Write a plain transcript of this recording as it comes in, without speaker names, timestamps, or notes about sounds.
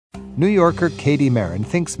New Yorker Katie Marin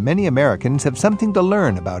thinks many Americans have something to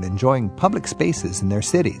learn about enjoying public spaces in their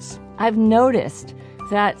cities. I've noticed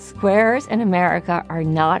that squares in America are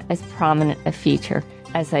not as prominent a feature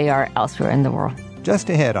as they are elsewhere in the world. Just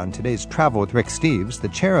ahead on today's Travel with Rick Steves, the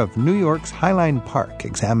chair of New York's Highline Park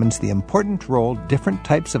examines the important role different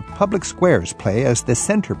types of public squares play as the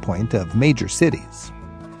center point of major cities.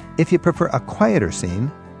 If you prefer a quieter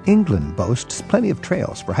scene, England boasts plenty of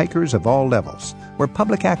trails for hikers of all levels, where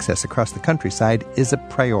public access across the countryside is a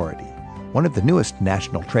priority. One of the newest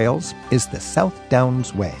national trails is the South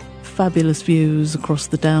Downs Way. Fabulous views across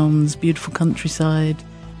the downs, beautiful countryside,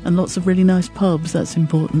 and lots of really nice pubs. That's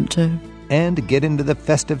important too. And get into the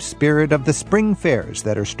festive spirit of the spring fairs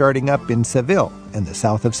that are starting up in Seville in the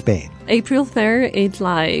south of Spain. April Fair, it's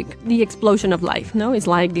like the explosion of life, no? It's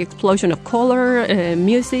like the explosion of color,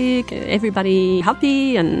 music, everybody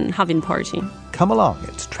happy and having party. Come along,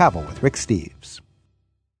 it's Travel with Rick Steves.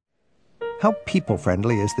 How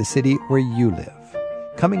people-friendly is the city where you live?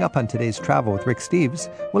 Coming up on today's Travel with Rick Steves,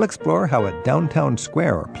 we'll explore how a downtown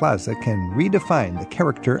square or plaza can redefine the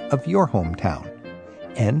character of your hometown.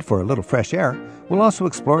 And for a little fresh air, we'll also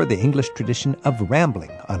explore the English tradition of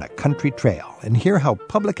rambling on a country trail and hear how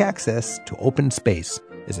public access to open space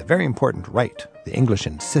is a very important right the English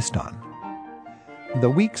insist on. The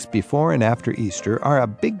weeks before and after Easter are a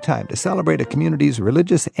big time to celebrate a community's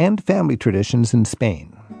religious and family traditions in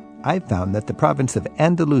Spain. I've found that the province of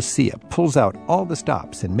Andalusia pulls out all the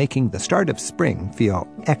stops in making the start of spring feel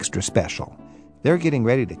extra special. They're getting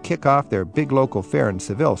ready to kick off their big local fair in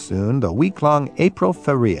Seville soon, the week-long April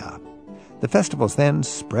Feria. The festivals then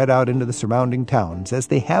spread out into the surrounding towns as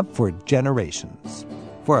they have for generations.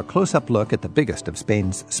 For a close-up look at the biggest of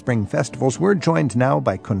Spain's spring festivals, we're joined now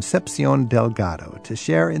by Concepcion Delgado to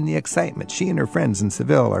share in the excitement she and her friends in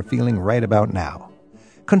Seville are feeling right about now.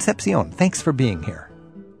 Concepcion, thanks for being here.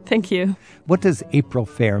 Thank you. What does April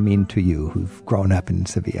Fair mean to you who've grown up in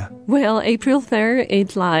Sevilla? Well, April Fair,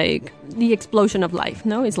 it's like the explosion of life,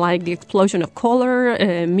 no? It's like the explosion of color,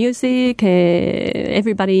 music,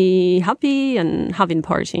 everybody happy and having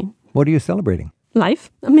party. What are you celebrating?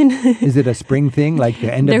 Life. I mean... Is it a spring thing, like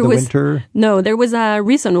the end of the winter? No, there was a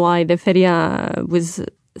reason why the feria was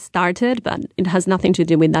started, but it has nothing to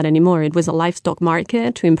do with that anymore. It was a livestock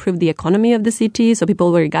market to improve the economy of the city, so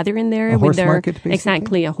people were gathering there with their market, basically?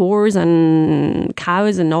 Exactly, a horse and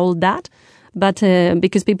cows and all that. But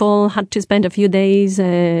because people had to spend a few days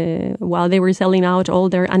while they were selling out all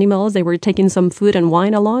their animals, they were taking some food and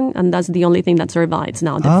wine along, and that's the only thing that survives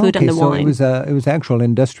now, the food and the wine. So it was actual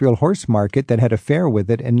industrial horse market that had a fair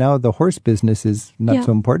with it, and now the horse business is not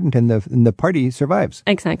so important, and the party survives.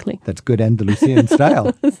 Exactly. That's good Andalusian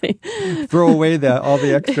style. Throw away all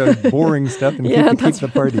the extra boring stuff and keep the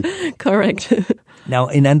party. Correct. Now,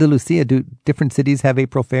 in Andalusia, do different cities have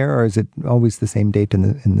April Fair, or is it always the same date in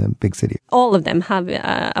the big city? All of them have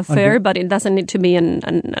a fair, but it doesn't need to be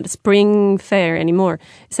a spring fair anymore.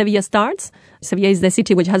 Sevilla starts. Sevilla is the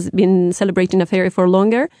city which has been celebrating a fair for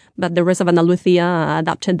longer, but the rest of Andalusia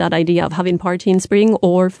adapted that idea of having party in spring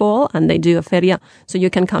or fall, and they do a feria. So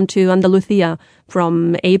you can come to Andalusia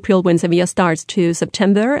from April when Sevilla starts to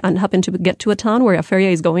September and happen to get to a town where a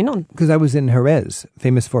feria is going on. Because I was in Jerez,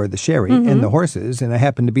 famous for the sherry and the horses, and I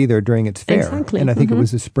happened to be there during its fair. Exactly. And I think it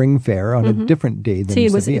was a spring fair on a different day than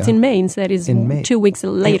Sevilla. It's in May, so that is in May. 2 weeks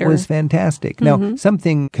later. It was fantastic. Now,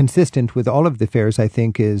 something consistent with all of the fairs, I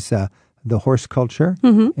think, is the horse culture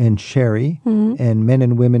and sherry and men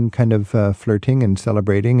and women kind of flirting and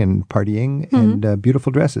celebrating and partying and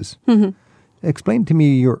beautiful dresses. Explain to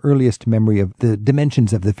me your earliest memory of the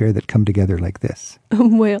dimensions of the fair that come together like this.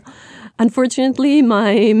 Well, unfortunately,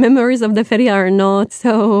 my memories of the feria are not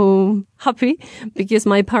so happy because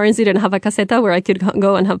my parents didn't have a caseta where I could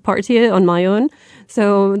go and have party on my own.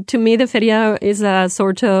 So to me, the feria is a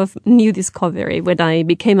sort of new discovery when I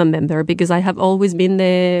became a member because I have always been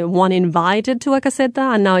the one invited to a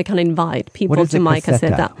caseta, and now I can invite people to my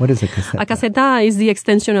caseta. What is a caseta? A caseta is the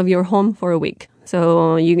extension of your home for a week.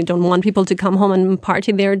 So you don't want people to come home and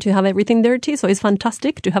party there to have everything dirty. So it's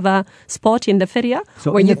fantastic to have a spot in the feria.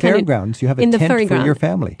 So in the fairgrounds, you have a tent for your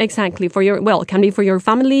family. Exactly. It can be for your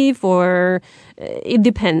family, it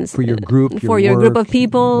depends. For your group, for your work, group of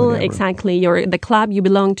people. Whatever. Exactly. The club you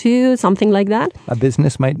belong to, something like that. A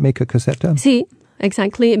business might make a caseta? Sí.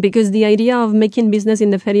 exactly. Because the idea of making business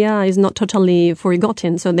in the feria is not totally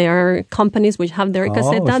forgotten. So there are companies which have their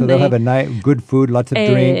caseta. So they'll have a good food, lots of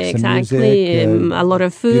drinks, exactly, and music, a lot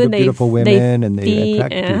of food. Beautiful women, and they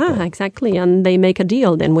attract people. Exactly, and they make a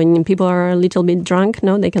deal. Then when people are a little bit drunk,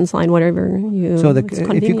 they can sign whatever you. So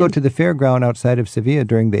if you go to the fairground outside of Sevilla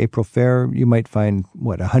during the April Fair, you might find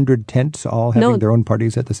 100 tents all having their own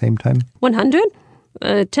parties at the same time. 100,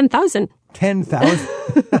 10,000. 10,000?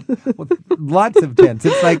 Well, lots of tents.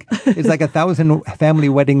 It's like 1,000 family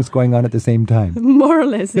weddings going on at the same time. More or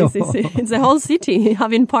less. It's a whole city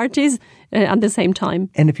having parties at the same time.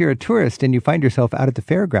 And if you're a tourist and you find yourself out at the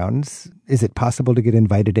fairgrounds, is it possible to get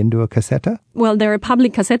invited into a caseta? Well, there are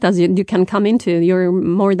public casetas you can come into. You're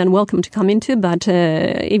more than welcome to come into. But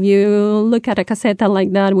if you look at a caseta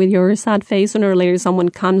like that with your sad face, sooner or later someone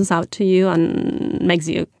comes out to you and makes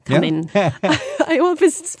you come in. I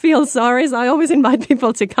always feel sorry, so I always invite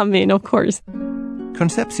people to come in, of course.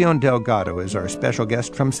 Concepcion Delgado is our special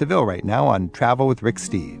guest from Seville right now on Travel with Rick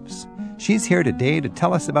Steves. She's here today to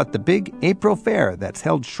tell us about the big April Fair that's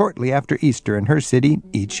held shortly after Easter in her city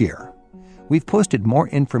each year. We've posted more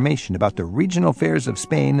information about the regional fairs of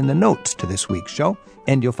Spain in the notes to this week's show,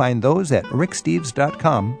 and you'll find those at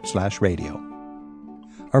ricksteves.com/radio.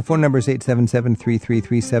 Our phone number is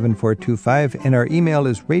 877-333-7425, and our email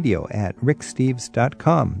is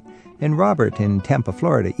radio@ricksteves.com. And Robert in Tampa,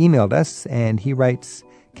 Florida, emailed us, and he writes,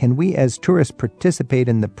 "Can we as tourists participate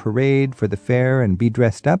in the parade for the fair and be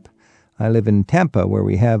dressed up? I live in Tampa, where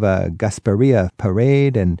we have a Gasparilla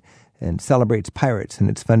parade and celebrates pirates, and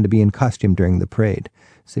it's fun to be in costume during the parade.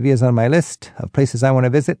 Sevilla's on my list of places I want to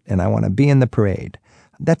visit, and I want to be in the parade."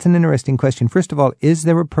 That's an interesting question. First of all, is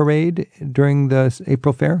there a parade during the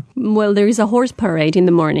April Fair? Well, there is a horse parade in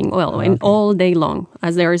the morning, all day long.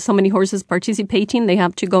 As there are so many horses participating, they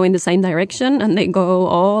have to go in the same direction, and they go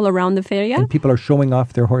all around the feria. And people are showing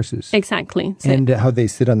off their horses. Exactly. And how they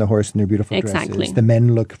sit on the horse in their beautiful dresses. The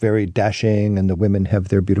men look very dashing, and the women have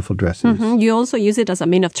their beautiful dresses. Mm-hmm. You also use it as a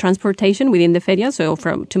mean of transportation within the feria, so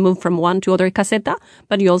to move from one to other caseta,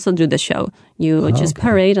 but you also do the show. You just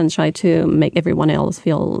parade and try to make everyone else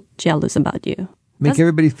feel jealous about you. Make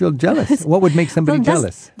everybody feel jealous. What would make somebody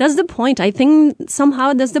jealous? That's the point. I think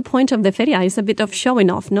somehow that's the point of the feria. It's a bit of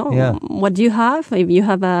showing off, no? Yeah. What do you have? If you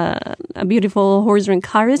have a beautiful horse-drawn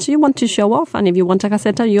carriage, you want to show off. And if you want a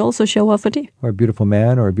caseta, you also show off it. Or a beautiful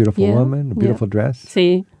man or a beautiful woman, a beautiful dress.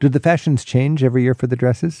 See. Do the fashions change every year for the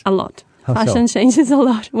dresses? A lot. How Fashion changes a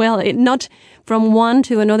lot. Well, not from one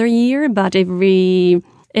to another year, but every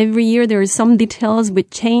year there are some details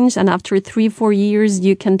which change, and after 3-4 years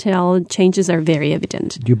you can tell changes are very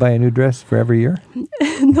evident. Do you buy a new dress for every year?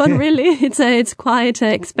 Not really. It's quite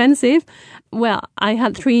expensive. Well, I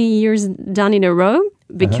had 3 years done in a row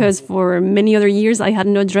because for many other years I had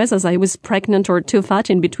no dress as I was pregnant or too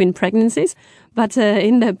fat in between pregnancies. But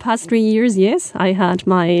in the past 3 years, yes, I had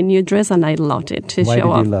my new dress and I loved it to show off.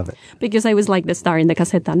 Why did you love it? Because I was like the star in the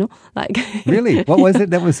caseta, no? Really? What was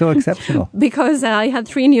it that was so exceptional? Because I had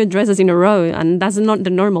 3 new dresses in a row, and that's not the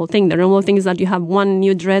normal thing. The normal thing is that you have one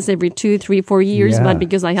new dress every 2, 3, 4 years, but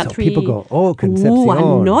because I had 3... people go, oh, Concepcion.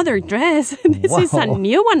 Oh, another dress. This is a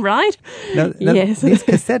new one, right? Now, yes. These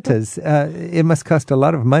casetas, it must cost a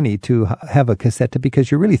lot of money to have a caseta because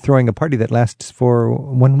you're really throwing a party that lasts for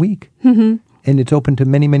 1 week. Mm-hmm. And it's open to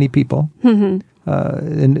many, many people. Mm-hmm.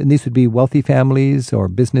 And these would be wealthy families or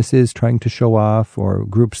businesses trying to show off or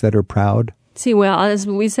groups that are proud. See, well, as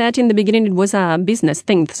we said in the beginning, it was a business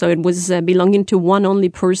thing. So it was belonging to one only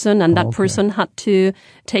person, and that person had to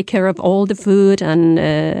take care of all the food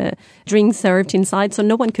and drinks served inside, so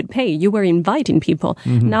no one could pay. You were inviting people.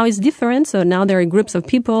 Mm-hmm. Now it's different. So now there are groups of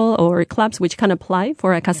people or clubs which can apply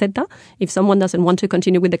for a caseta. If someone doesn't want to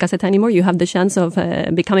continue with the caseta anymore, you have the chance of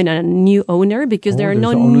becoming a new owner because there are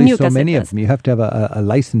no new casetas. There's only so many of them. You have to have a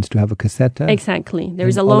license to have a caseta. Exactly.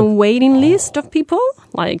 There's a long waiting list of people,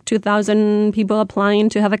 like 2,000 people applying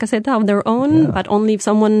to have a caseta of their own, but only if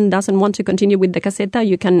someone doesn't want to continue with the caseta,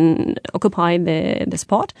 you can occupy the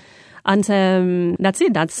spot. And that's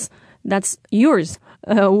it. That's yours.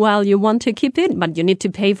 While you want to keep it, but you need to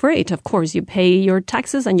pay for it. Of course, you pay your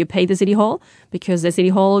taxes and you pay the city hall because the city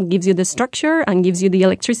hall gives you the structure and gives you the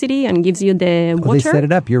electricity and gives you the water. They set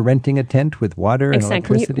it up. You're renting a tent with water and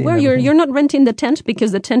electricity. Well, you're not renting the tent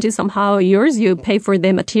because the tent is somehow yours. You pay for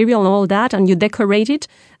the material and all that, and you decorate it,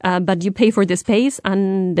 but you pay for the space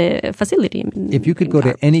and the facility. If you could go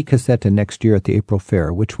to any caseta next year at the April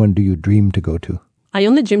Fair, which one do you dream to go to? I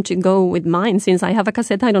only dream to go with mine. Since I have a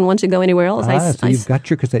cassette, I don't want to go anywhere else. So you've got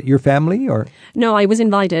your cassette. Your family or? No, I was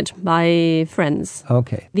invited by friends.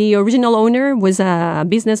 Okay. The original owner was a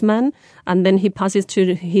businessman, and then he passes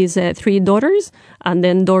to his 3 daughters, and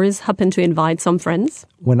then Doris happened to invite some friends.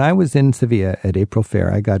 When I was in Sevilla at April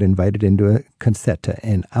Fair, I got invited into a concerta,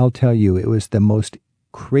 and I'll tell you, it was the most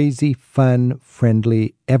crazy, fun,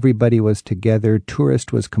 friendly, everybody was together,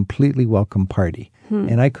 tourist was completely welcome party.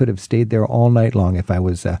 And I could have stayed there all night long if I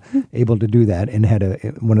was able to do that and had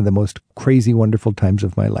one of the most crazy, wonderful times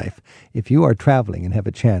of my life. If you are traveling and have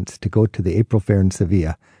a chance to go to the April Fair in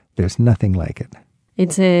Sevilla, there's nothing like it.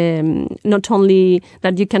 It's not only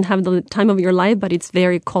that you can have the time of your life, but it's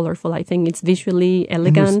very colorful. I think it's visually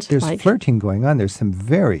elegant. And there's flirting going on. There's some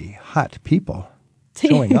very hot people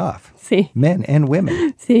showing off. Men and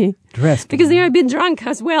women dressed. Because they are a bit drunk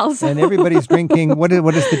as well. So. And everybody's drinking, what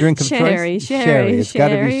is the drink of choice? Sherry. It's got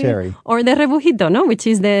to be sherry. Or the rebujito, no? Which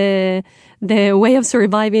is the way of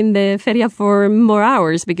surviving the feria for more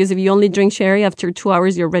hours. Because if you only drink sherry, after 2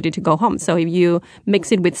 hours, you're ready to go home. So if you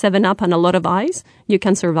mix it with 7-Up and a lot of ice, you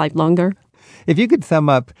can survive longer. If you could sum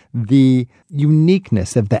up the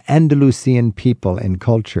uniqueness of the Andalusian people and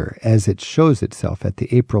culture as it shows itself at the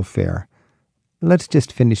April Fair, let's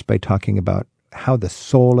just finish by talking about how the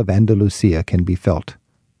soul of Andalusia can be felt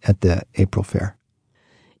at the April Fair.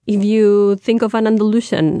 If you think of an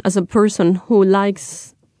Andalusian as a person who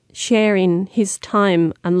likes sharing his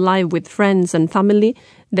time and life with friends and family,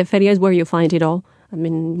 the feria is where you find it all. I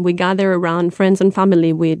mean, we gather around friends and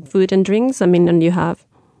family with food and drinks. I mean, and you have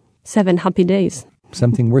 7 happy days.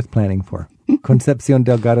 Something worth planning for. Concepcion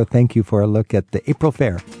Delgado, thank you for a look at the April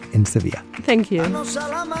Fair in Sevilla. Thank you.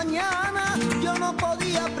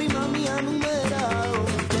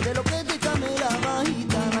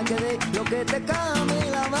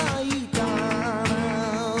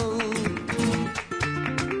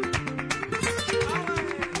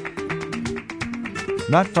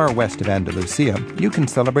 Not far west of Andalusia, you can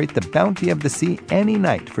celebrate the bounty of the sea any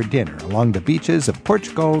night for dinner along the beaches of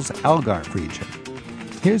Portugal's Algarve region.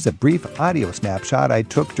 Here's a brief audio snapshot I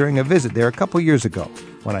took during a visit there a couple years ago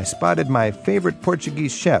when I spotted my favorite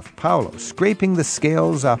Portuguese chef, Paulo, scraping the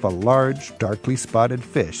scales off a large, darkly spotted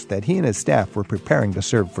fish that he and his staff were preparing to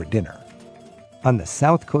serve for dinner. On the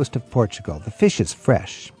south coast of Portugal, the fish is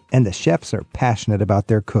fresh, and the chefs are passionate about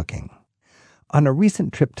their cooking. On a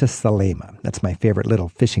recent trip to Salema, that's my favorite little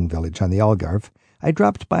fishing village on the Algarve, I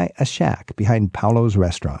dropped by a shack behind Paulo's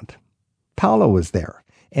restaurant. Paulo was there,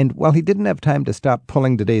 and while he didn't have time to stop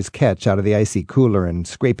pulling today's catch out of the icy cooler and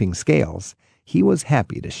scraping scales, he was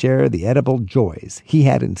happy to share the edible joys he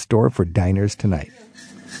had in store for diners tonight.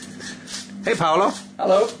 Hey, Paulo.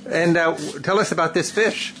 Hello. And tell us about this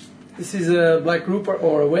fish. This is a black grouper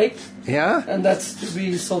or a wake. Yeah? And that's to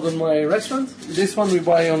be sold in my restaurant. This one we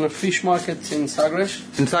buy on a fish market in Sagres.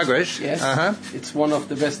 In Sagres? Yes. Uh-huh. It's one of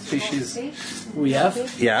the best fishes we have.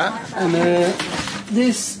 Yeah. And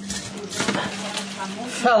this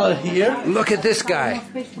fella here. Look at this guy.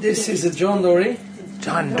 This is a John Dory.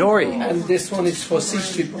 John Dory. And this one is for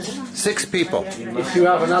 6 people. 6 people. If you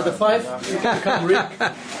have another 5, you can come Rick.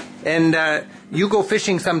 And you go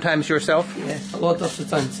fishing sometimes yourself? Yeah, a lot of the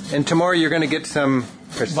times. And tomorrow you're going to get some...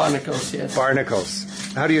 Barnacles, yes.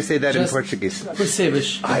 Barnacles. How do you say that in Portuguese?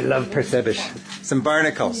 Percebes. I love percebes. Some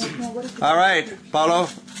barnacles. All right, Paulo.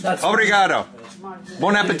 Obrigado.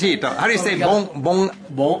 Bon appetito. How do you say bon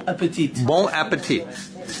appetit? Bon appetit.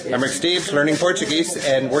 I'm Rick Steves, learning Portuguese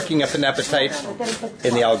and working up an appetite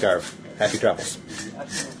in the Algarve. Happy travels.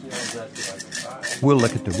 We'll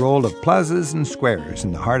look at the role of plazas and squares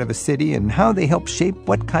in the heart of a city and how they help shape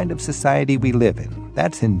what kind of society we live in.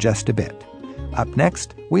 That's in just a bit. Up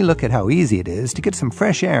next, we look at how easy it is to get some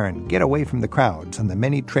fresh air and get away from the crowds on the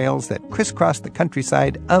many trails that crisscross the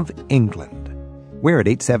countryside of England. We're at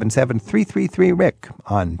 877-333-RICK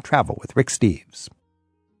on Travel with Rick Steves.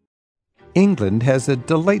 England has a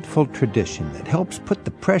delightful tradition that helps put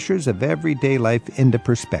the pressures of everyday life into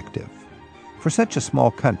perspective. For such a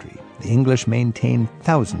small country, the English maintain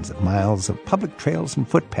thousands of miles of public trails and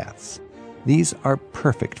footpaths. These are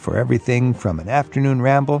perfect for everything from an afternoon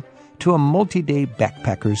ramble to a multi-day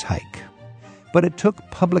backpacker's hike. But it took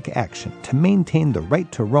public action to maintain the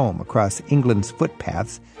right to roam across England's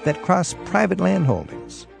footpaths that cross private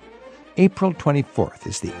landholdings. April 24th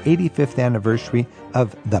is the 85th anniversary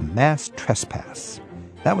of the Mass Trespass.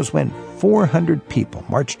 That was when 400 people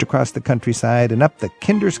marched across the countryside and up the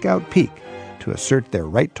Kinderscout Peak to assert their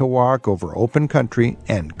right to walk over open country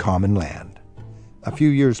and common land. A few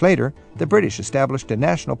years later, the British established a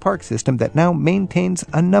national park system that now maintains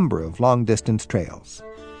a number of long-distance trails.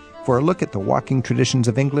 For a look at the walking traditions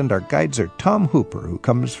of England, our guides are Tom Hooper, who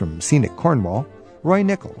comes from scenic Cornwall, Roy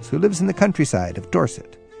Nichols, who lives in the countryside of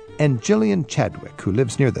Dorset, and Gillian Chadwick, who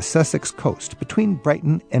lives near the Sussex coast between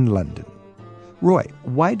Brighton and London. Roy,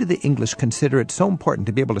 why do the English consider it so important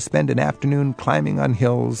to be able to spend an afternoon climbing on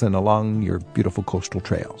hills and along your beautiful coastal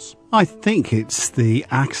trails? I think it's the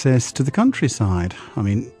access to the countryside. I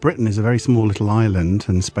mean, Britain is a very small little island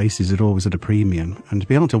and spaces are always at a premium. And to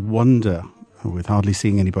be able to wander with hardly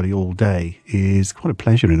seeing anybody all day is quite a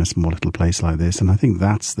pleasure in a small little place like this. And I think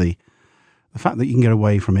that's the fact that you can get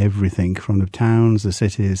away from everything, from the towns, the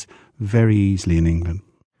cities, very easily in England.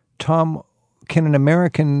 Tom, can an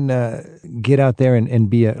American get out there and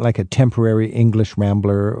be like a temporary English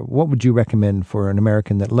rambler? What would you recommend for an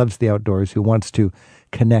American that loves the outdoors, who wants to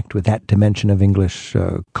connect with that dimension of English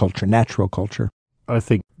culture, natural culture? I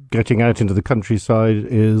think getting out into the countryside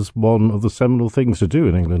is one of the seminal things to do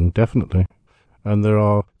in England, definitely. And there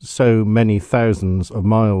are so many thousands of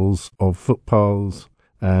miles of footpaths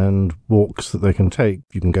and walks that they can take.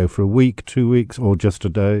 You can go for a week, 2 weeks, or just a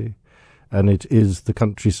day. And it is the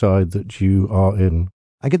countryside that you are in.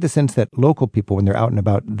 I get the sense that local people, when they're out and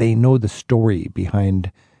about, they know the story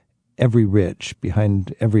behind every ridge,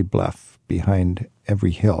 behind every bluff, behind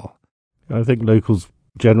every hill. I think locals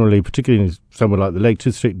generally, particularly somewhere like the Lake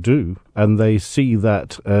District, do. And they see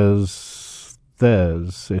that as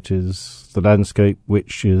theirs. It is the landscape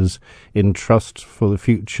which is in trust for the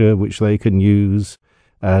future, which they can use,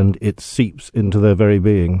 and it seeps into their very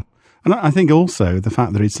being. And I think also the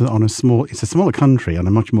fact that it's a smaller country on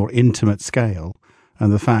a much more intimate scale,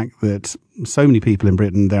 and the fact that so many people in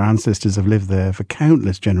Britain, their ancestors have lived there for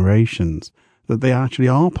countless generations, that they actually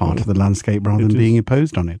are part of the landscape rather than being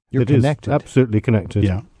imposed on it. You're connected. Absolutely connected.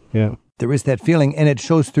 Yeah. There is that feeling, and it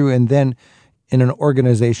shows through, and then in an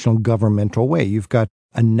organizational, governmental way. You've got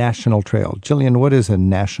a national trail. Gillian, what is a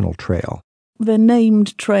national trail? They're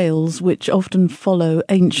named trails which often follow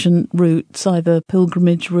ancient routes, either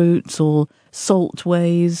pilgrimage routes or salt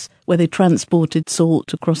ways, where they transported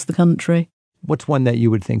salt across the country. What's one that you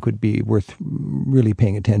would think would be worth really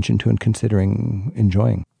paying attention to and considering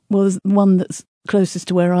enjoying? Well, there's one that's closest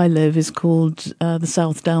to where I live is called the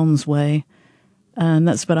South Downs Way, and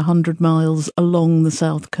that's about 100 miles along the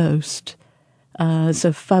south coast.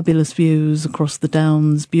 So fabulous views across the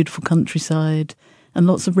downs, beautiful countryside, and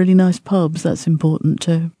lots of really nice pubs. That's important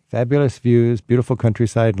too. Fabulous views, beautiful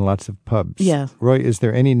countryside, and lots of pubs. Yeah. Roy, is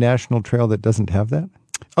there any national trail that doesn't have that?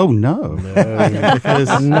 Oh, no.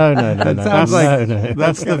 Because no.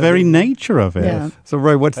 That's the very nature of it. Yeah. So,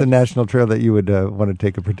 Roy, what's the national trail that you would want to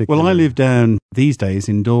take a particular? Well, I live down these days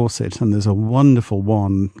in Dorset, and there's a wonderful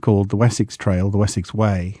one called the Wessex Trail, the Wessex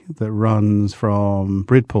Way, that runs from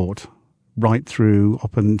Bridport right through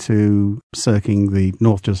up into circling the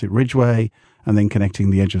North Dorset Ridgeway, and then connecting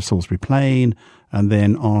the edge of Salisbury Plain, and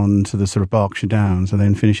then on to the sort of Berkshire Downs, and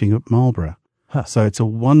then finishing up Marlborough. Huh. So it's a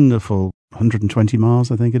wonderful 120 miles,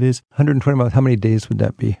 I think it is. 120 miles. How many days would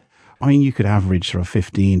that be? I mean, you could average sort of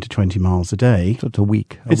 15 to 20 miles a day. So it's a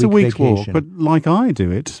week. It's a week's walk, vacation. but like I do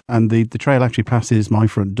it, and the trail actually passes my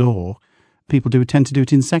front door, people tend to do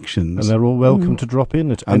it in sections. And they're all welcome to drop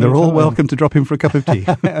in at And any they're all time. welcome to drop in for a cup of tea.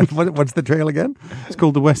 What's the trail again? It's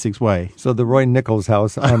called the Wessex Way. So the Roy Nichols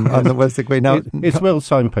house on the Wessex Way. Now, It's well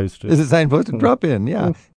signposted. is it signposted? Drop in,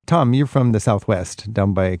 yeah. Tom, you're from the southwest,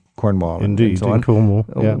 down by Cornwall. Indeed, and so in on. Cornwall.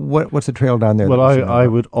 Yeah. What's the trail down there? Well, that we should know I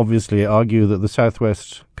about? would obviously argue that the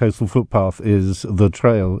Southwest Coastal Footpath is the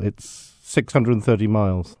trail. It's 630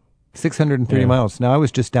 miles. 630 Yeah. miles. Now, I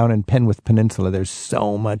was just down in Penwith Peninsula. There's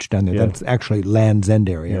so much down there. Yeah. That's actually Land's End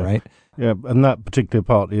area, Yeah. right? Yeah, and that particular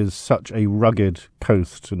part is such a rugged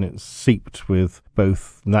coast, and it's seeped with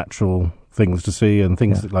both natural things to see and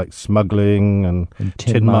things like smuggling and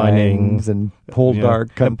tin mining mines and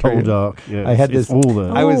Poldark country. And Poldark, yeah. I had it's this- all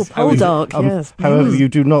there. Poldark, yes. However, you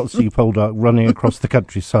do not see Poldark running across the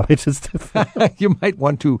countryside. It's different. You might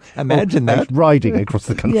want to imagine that. Riding across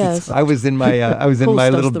the countryside. Yes. I was in my Paul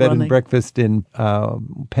does little the bed and running. breakfast in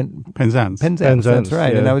Penzance. Penzance, that's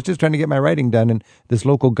right. yeah. And I was just trying to get my writing done, and this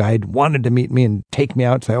local guide wanted to meet me and take me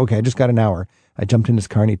out. So, okay, I just got an hour. I jumped in his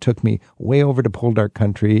car, and he took me way over to Poldark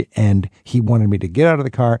country, and he wanted me to get out of the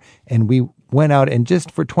car, and we went out, and just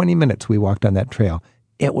for 20 minutes, we walked on that trail.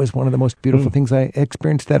 It was one of the most beautiful things I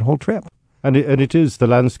experienced that whole trip. And it is the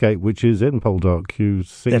landscape which is in Poldark. You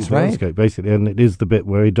see That's the right. landscape, basically, and it is the bit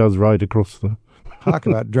where he does ride across the... Talk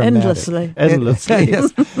about dramatic. Endlessly. Endlessly.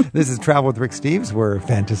 Yes. This is Travel with Rick Steves. We're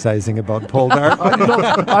fantasizing about Poldark.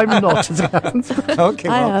 I'm not. Okay,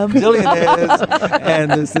 I well, am. Gillian is.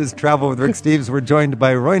 And this is Travel with Rick Steves. We're joined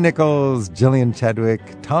by Roy Nichols, Gillian Chadwick,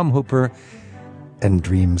 Tom Hooper. and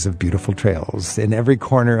dreams of beautiful trails in every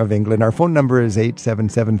corner of England. Our phone number is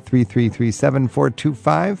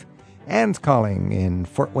 877-333-7425. Anne's calling in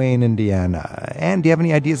Fort Wayne, Indiana. Anne, do you have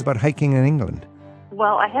any ideas about hiking in England?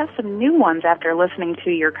 Well, I have some new ones after listening to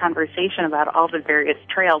your conversation about all the various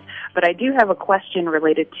trails, but I do have a question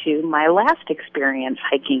related to my last experience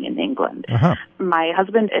hiking in England. Uh-huh. My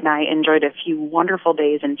husband and I enjoyed a few wonderful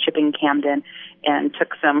days in Chipping Campden and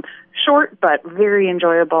took some short but very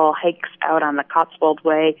enjoyable hikes out on the Cotswold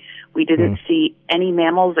Way. We didn't see any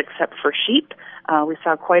mammals except for sheep. We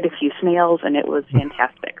saw quite a few snails, and it was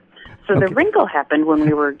fantastic. So the wrinkle happened when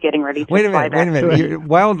we were getting ready to fly back. Wait a minute.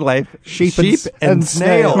 Wildlife, sheep and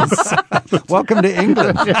snails. Welcome to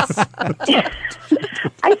England.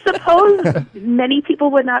 I suppose many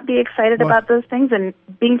people would not be excited about those things, and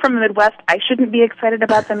being from the Midwest, I shouldn't be excited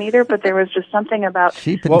about them either, but there was just something about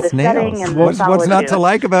sheep and the setting snails. and What's solitude. not to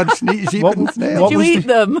like about sheep and snails? Did you eat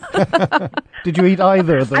them? Did you eat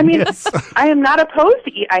either of them? I mean, Yes. I am not opposed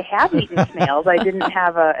to eat. I have eaten snails. I didn't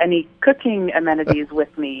have any cooking amenities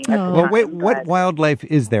with me. At the Well, time, wait, what but- wildlife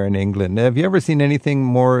is there in England? Have you ever seen anything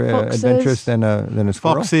more Foxes. adventurous than a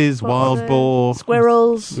squirrel? Foxes, wild boar,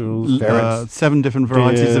 Squirrels. Ferrets. 7 different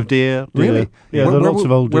varieties of deer. Really? Yeah, there are lots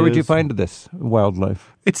of old Where would you deers. find this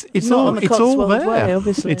wildlife? It's Not all on the it's all Cotswolds there. Way,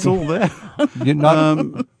 obviously. It's all there. You're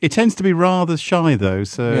not, It tends to be rather shy though.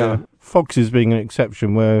 So yeah. Foxes being an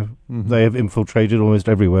exception where they have infiltrated almost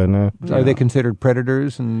everywhere now. Are they considered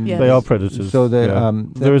predators? And Yeah. They are predators. So the, yeah.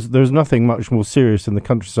 There's nothing much more serious in the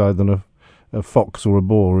countryside than a fox or a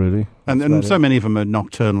boar, really. and so many of them are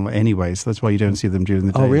nocturnal anyway. So that's why you don't see them during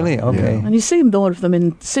the day. Oh, really? Okay. And you see more of them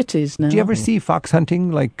in cities now. Do you ever see fox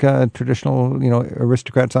hunting, like traditional,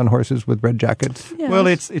 aristocrats on horses with red jackets? Yes. Well,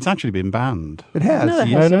 it's actually been banned. It has. No, it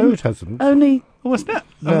No, hasn't. no, it hasn't. Only Oh, it's not.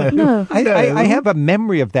 no. I have a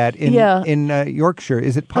memory of that in Yeah. Yorkshire.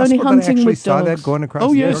 Is it Only possible that I hunting actually with saw that dogs. going across?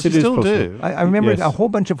 Oh, yes, Yorkshire? you still possible. do. I remember Yes. a whole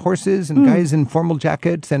bunch of horses and guys in formal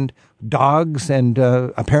jackets and dogs and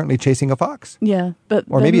apparently chasing a fox. Yeah, but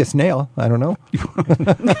Or maybe a snail. I don't know.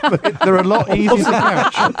 They're a lot easier to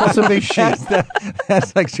catch. Possibly sheep.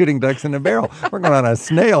 That's like shooting ducks in a barrel. We're going on a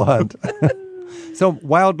snail hunt. So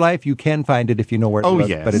wildlife, you can find it if you know where to Oh, look,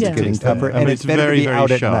 yes. but it's Yeah. getting It's there. tougher. I mean, And it's it's better very, to be very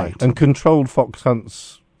out at shy. night. And controlled fox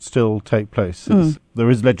hunts still take place. There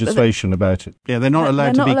is legislation about it. Yeah, they're not They're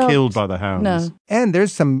allowed not to be allowed- killed by the hounds. No. And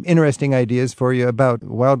there's some interesting ideas for you about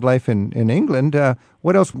wildlife in England.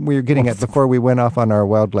 What else were you getting at before we went off on our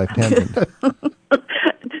wildlife tangent?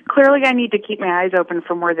 Clearly, I need to keep my eyes open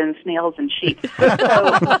for more than snails and sheep. So,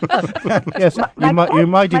 Yes, you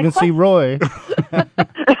might even see Roy.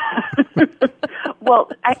 well,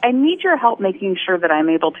 I need your help making sure that I'm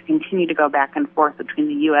able to continue to go back and forth between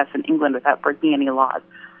the U.S. and England without breaking any laws.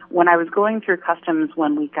 When I was going through customs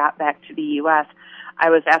when we got back to the U.S., I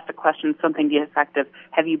was asked a question, something to the effect of,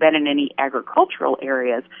 have you been in any agricultural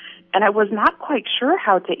areas? And I was not quite sure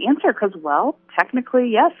how to answer because, well, technically,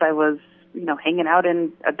 yes, I was hanging out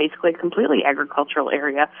in basically a completely agricultural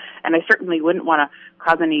area, and I certainly wouldn't want to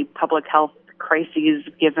cause any public health crises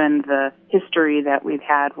given the history that we've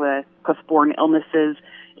had with hoofborne illnesses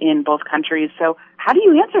in both countries. So how do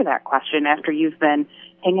you answer that question after you've been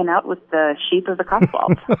hanging out with the sheep of the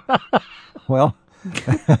Cotswolds? Well,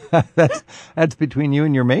 that's between you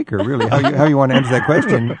and your maker, really. How you want to answer that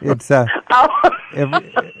question? It's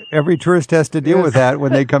every tourist has to deal with that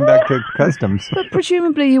when they come back to customs. But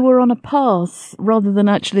presumably you were on a path rather than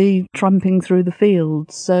actually tramping through the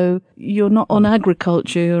fields. So you're not on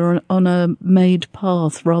agriculture, you're on a made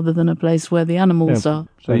path rather than a place where the animals are.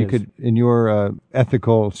 So you could, in your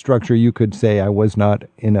ethical structure, you could say I was not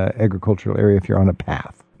in an agricultural area if you're on a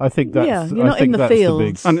path. I think that's, Yeah, you're I not think in the that's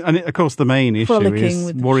fields. big. And of course, the main issue Frolicking is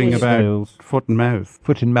with the worrying sheep. about Snails. foot and mouth.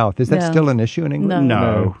 Foot and mouth. Is that Yeah. still an issue in England?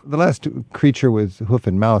 No. The last creature with hoof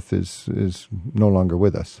and mouth is no longer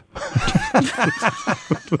with us.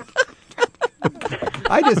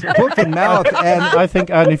 I just hoof and mouth and I think,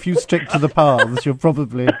 and if you stick to the paths, you'll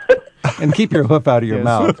probably... keep your hoof out of your Yes.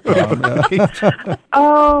 mouth.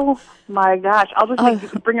 Oh, my gosh. I'll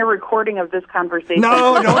just bring a recording of this conversation.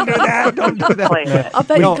 No, don't do that. Don't do that. Play it. I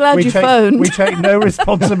bet you're glad you phoned. We take no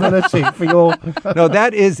responsibility for your... No,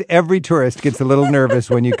 that is every tourist gets a little nervous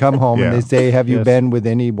when you come home and Yeah. they say, have you Yes. been with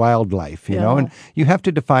any wildlife? You know, Yeah. and you have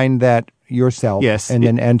to define that yourself Yes. and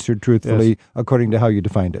then answer truthfully according to how you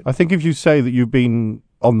defined it. I think if you say that you've been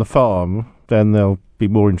on the farm, then they'll be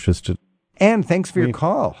more interested. And thanks for your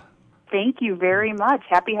call. Thank you very much.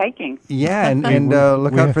 Happy hiking. Yeah, and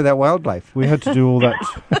look we out have- for that wildlife. We had to do all that.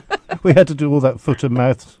 We had to do all that foot and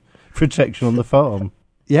mouth protection on the farm.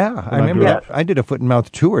 Yeah, I remember that. I did a foot and mouth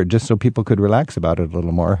tour just so people could relax about it a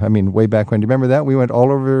little more. I mean, way back when. Do you remember that? We went all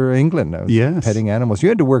over England. I was petting animals. You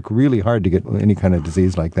had to work really hard to get any kind of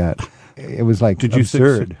disease like that. It was like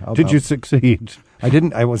absurd. Did you succeed? I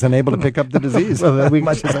didn't. I was unable to pick up the disease as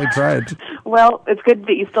much as I tried. Well, it's good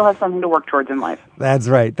that you still have something to work towards in life. That's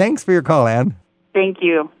right. Thanks for your call, Anne. Thank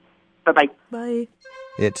you. Bye-bye. Bye.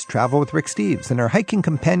 It's Travel with Rick Steves, and our hiking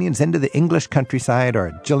companions into the English countryside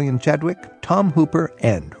are Gillian Chadwick, Tom Hooper,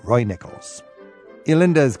 and Roy Nichols.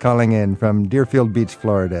 Elinda is calling in from Deerfield Beach,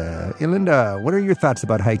 Florida. Elinda, what are your thoughts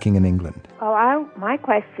about hiking in England? Oh, my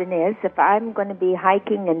question is, if I'm going to be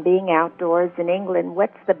hiking and being outdoors in England,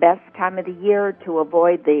 what's the best time of the year to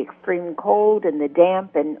avoid the extreme cold and the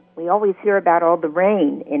damp? And we always hear about all the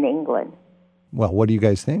rain in England. Well, what do you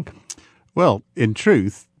guys think? Well, in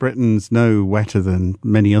truth, Britain's no wetter than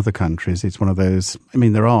many other countries. It's one of those,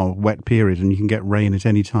 there are wet periods and you can get rain at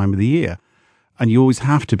any time of the year. And you always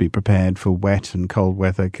have to be prepared for wet and cold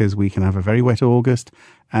weather because we can have a very wet August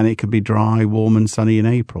and it can be dry, warm and sunny in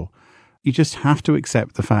April. You just have to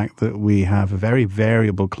accept the fact that we have a very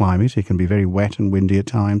variable climate. It can be very wet and windy at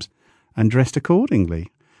times and dressed accordingly.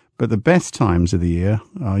 But the best times of the year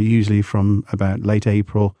are usually from about late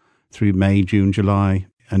April through May, June, July,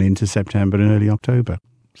 and into September and early October.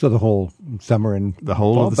 So the whole summer and the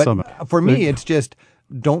whole of the summer. For me, it's just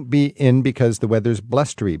don't be in because the weather's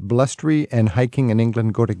blustery. Blustery and hiking in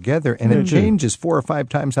England go together, and it changes 4 or 5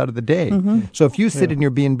 times out of the day. Mm-hmm. So if you sit in your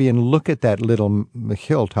B&B and look at that little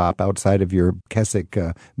hilltop outside of your Keswick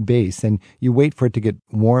base, and you wait for it to get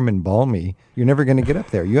warm and balmy, you're never going to get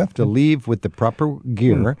up there. You have to leave with the proper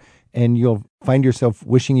gear, and you'll find yourself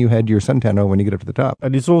wishing you had your suntan on when you get up to the top.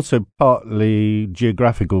 And it's also partly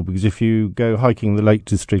geographical, because if you go hiking the Lake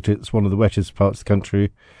District, it's one of the wettest parts of the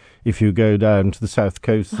country. If you go down to the south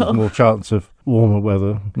coast, there's more chance of warmer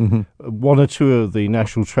weather. Mm-hmm. 1 or 2 of the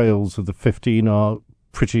national trails of the 15 are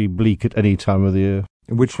pretty bleak at any time of the year.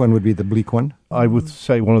 Which one would be the bleak one? I would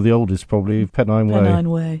say one of the oldest, probably, Pennine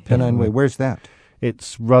Way. Pennine Way. Where's that?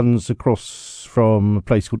 It runs across from a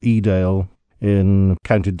place called Edale in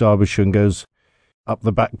County Derbyshire and goes up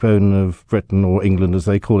the backbone of Britain, or England as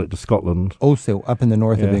they call it, to Scotland. Oh, so up in the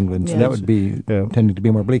north of England. So that would be tending to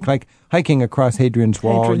be more bleak. Like hiking across Hadrian's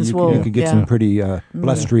Wall, you could get some pretty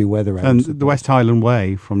blustery weather. And the West Highland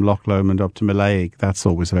Way from Loch Lomond up to Mallaig, that's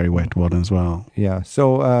always a very wet one as well. Yeah,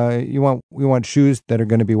 so we want shoes that are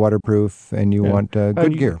going to be waterproof, and you want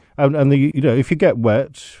good gear. And if you get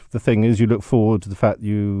wet, the thing is you look forward to the fact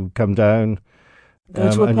you come down,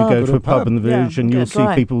 and you go to a pub in the village, and you'll see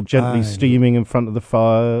people gently steaming in front of the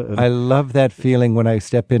fire. I love that feeling when I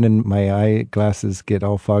step in and my eyeglasses get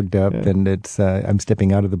all fogged up, and it's I'm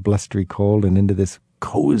stepping out of the blustery cold and into this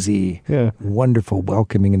cozy, wonderful,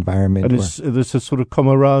 welcoming environment. And there's a sort of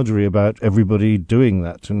camaraderie about everybody doing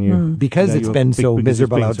that, and because it's been so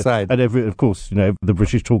miserable outside. And of course, the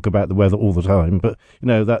British talk about the weather all the time, but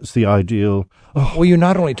that's the ideal. Well, you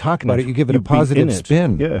not only talk about it, you give it a positive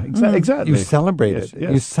spin. Yeah, exactly. You celebrate it.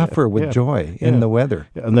 Yes, you suffer with joy in the weather.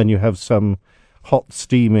 Yeah, and then you have some hot,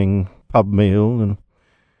 steaming pub meal, and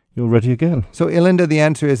you're ready again. So, Elinda, the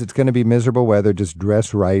answer is it's going to be miserable weather. Just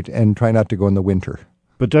dress right and try not to go in the winter.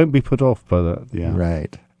 But don't be put off by that. Yeah.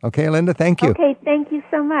 Right. Okay, Elinda, thank you. Okay, thank you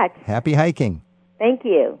so much. Happy hiking. Thank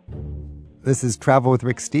you. This is Travel with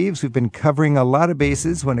Rick Steves. We've been covering a lot of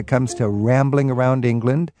bases when it comes to rambling around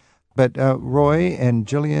England. But Roy and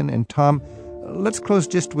Gillian and Tom, let's close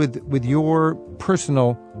just with your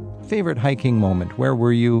personal favorite hiking moment. Where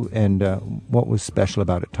were you, and what was special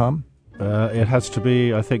about it, Tom? It has to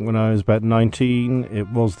be, I think, when I was about 19. It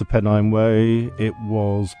was the Pennine Way. It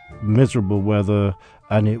was miserable weather,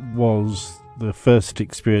 and it was the first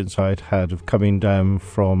experience I'd had of coming down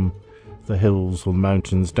from the hills or the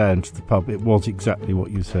mountains down to the pub. It was exactly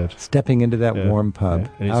what you said. Stepping into that warm pub.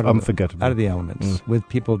 And it's unforgettable. Out of the elements, with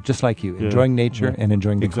people just like you, enjoying nature and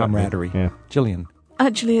enjoying the camaraderie. Yeah. Gillian?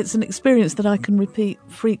 Actually, it's an experience that I can repeat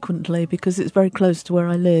frequently because it's very close to where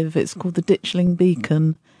I live. It's called the Ditchling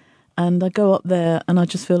Beacon. And I go up there and I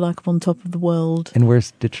just feel like I'm on top of the world. And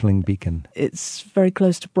where's Ditchling Beacon? It's very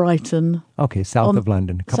close to Brighton. Okay, south of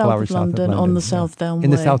London. A couple hours south of London. On the South Downs Way.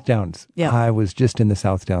 In the South Downs. Yeah. I was just in the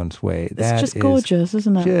South Downs Way. It's just gorgeous,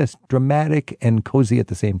 isn't it? Just dramatic and cozy at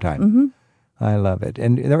the same time. Mm-hmm. I love it.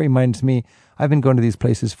 And that reminds me, I've been going to these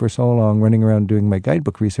places for so long, running around doing my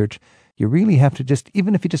guidebook research. You really have to just,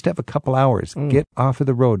 even if you just have a couple hours, get off of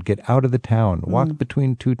the road, get out of the town, walk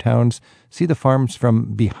between 2 towns, see the farms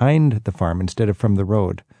from behind the farm instead of from the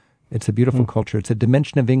road. It's a beautiful culture. It's a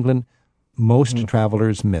dimension of England most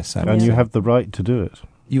travelers miss. And you have the right to do it.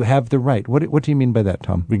 You have the right. What do you mean by that,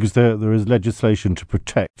 Tom? Because there is legislation to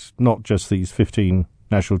protect not just these 15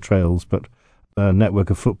 national trails, but a network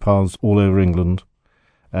of footpaths all over England.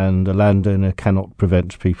 And a landowner cannot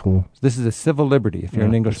prevent people. This is a civil liberty. If you're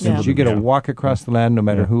an English citizen, you get to walk across the land no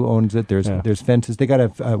matter who owns it. There's fences. They got to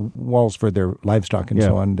have walls for their livestock and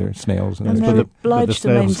so on, their snails. And they're obliged to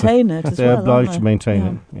maintain it as well. They're obliged to maintain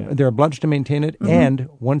it. Yeah. They're obliged to maintain it, and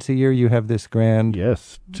once a year you have this grand...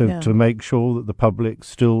 Yes, to make sure that the public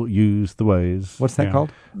still use the ways. What's that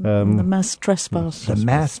called? The mass trespass. The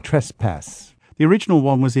mass trespass. The original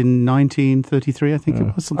one was in 1933, I think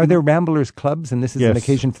it was. Are there Ramblers clubs, and this is an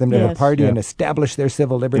occasion for them to have a party and establish their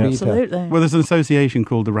civil liberty? Absolutely. Well, there's an association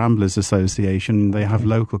called the Ramblers Association. They have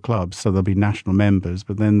local clubs, so there'll be national members,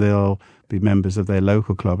 but then they'll be members of their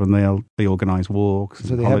local club, and they organise walks,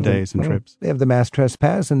 and holidays and trips. They have the mass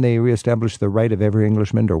trespass, and they reestablish the right of every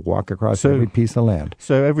Englishman to walk across every piece of land.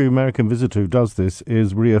 So every American visitor who does this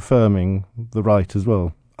is reaffirming the right as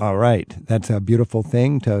well. All right. That's a beautiful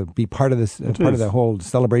thing to be part of this, part of the whole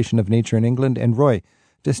celebration of nature in England. And Roy,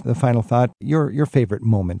 just the final thought, your favorite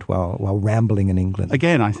moment while rambling in England.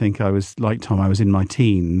 Again, I think I was, like Tom, I was in my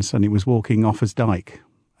teens, and it was walking Offa's Dyke.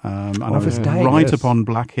 Offa's Dyke, right upon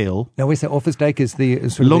Black Hill. Now, we say Offa's Dyke is the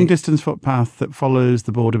long-distance footpath that follows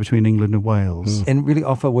the border between England and Wales. And really,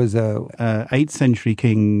 Offa was a 8th century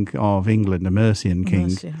king of England, a Mercian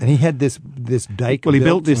king. And he had this dike. Well, he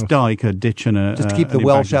built this dike, a ditch and a... Just to keep the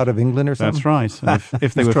Welsh out of England or something? That's right. And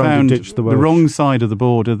if they were found the wrong side of the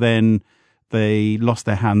border, then they lost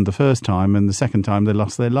their hand the first time, and the second time they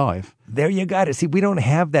lost their life. There you got it. See, we don't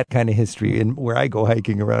have that kind of history in where I go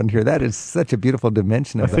hiking around here. That is such a beautiful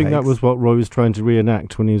dimension of I think that was what Roy was trying to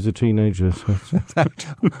reenact when he was a teenager.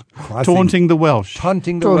 Taunting the Welsh.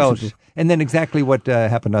 Taunting the Welsh. And then exactly what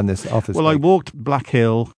happened on this Offa's Well, I walked Black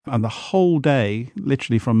Hill, and the whole day,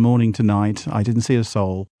 literally from morning to night, I didn't see a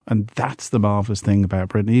soul. And that's the marvellous thing about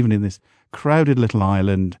Britain. Even in this crowded little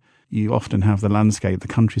island, you often have the landscape, the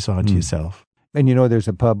countryside to yourself. And you know there's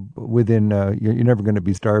a pub within, you're never going to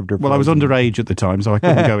be starved or Well, I was underage at the time, so I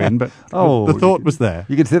couldn't go in, but the thought was there.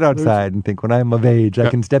 You could sit outside and think, when I'm of age, I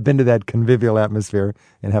can step into that convivial atmosphere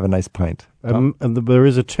and have a nice pint. And there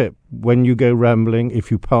is a tip. When you go rambling, if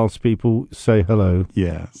you pass people, say hello.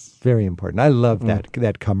 Yes. Very important. I love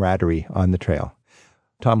that camaraderie on the trail.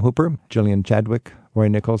 Tom Hooper, Gillian Chadwick, Roy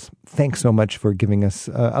Nichols, thanks so much for giving us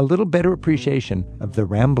a little better appreciation of the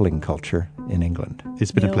rambling culture in England.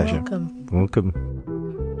 It's been a pleasure. Welcome.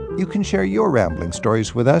 You can share your rambling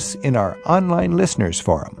stories with us in our online listeners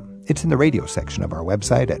forum. It's in the radio section of our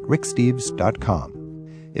website at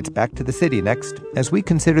ricksteves.com. It's back to the city next as we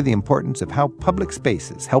consider the importance of how public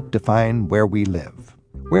spaces help define where we live.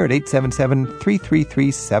 We're at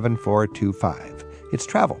 877-333-7425. It's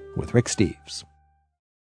Travel with Rick Steves.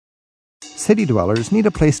 City dwellers need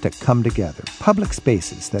a place to come together, public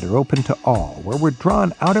spaces that are open to all, where we're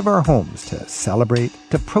drawn out of our homes to celebrate,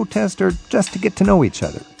 to protest, or just to get to know each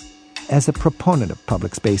other. As a proponent of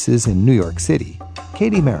public spaces in New York City,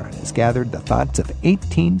 Katie Marin has gathered the thoughts of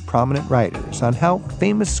 18 prominent writers on how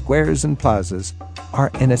famous squares and plazas are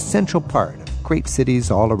an essential part of great cities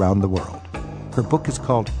all around the world. Her book is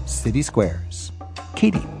called City Squares.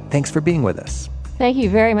 Katie, thanks for being with us. Thank you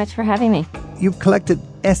very much for having me. You've collected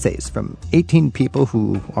essays from 18 people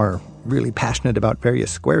who are really passionate about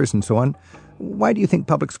various squares and so on. Why do you think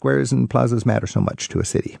public squares and plazas matter so much to a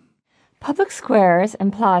city? Public squares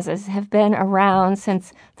and plazas have been around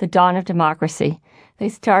since the dawn of democracy. They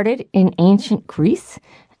started in ancient Greece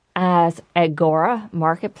as agora,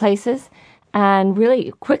 marketplaces, and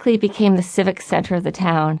really quickly became the civic center of the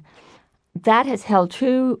town. That has held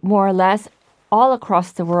true more or less all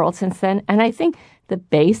across the world since then, and I think the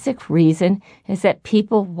basic reason is that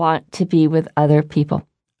people want to be with other people.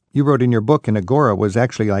 You wrote in your book an agora was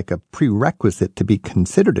actually like a prerequisite to be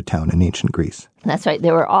considered a town in ancient Greece. That's right.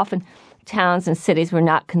 There were often towns and cities were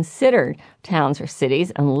not considered towns or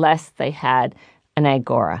cities unless they had an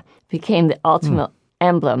agora. It became the ultimate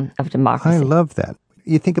emblem of democracy. I love that.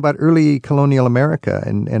 You think about early colonial America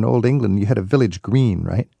and Old England, you had a village green,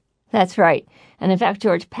 right? That's right. And in fact,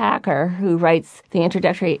 George Packer, who writes the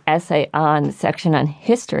introductory essay on the section on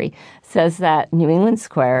history, says that New England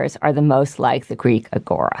squares are the most like the Greek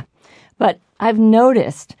agora. But I've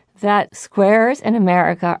noticed that squares in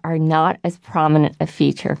America are not as prominent a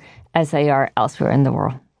feature as they are elsewhere in the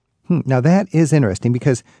world. Now, that is interesting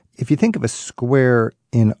because if you think of a square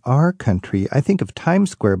in our country, I think of Times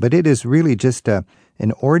Square, but it is really just an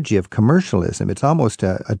orgy of commercialism. It's almost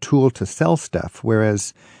a tool to sell stuff,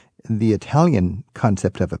 whereas the Italian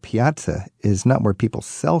concept of a piazza is not where people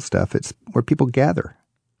sell stuff, it's where people gather.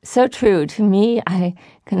 So true. To me, I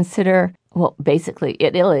consider, basically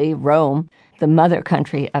Italy, Rome, the mother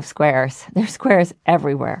country of squares. There's squares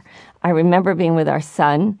everywhere. I remember being with our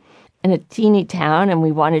son in a teeny town, and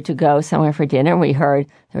we wanted to go somewhere for dinner. We heard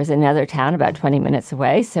there was another town about 20 minutes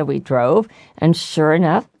away, so we drove, and sure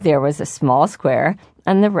enough, there was a small square,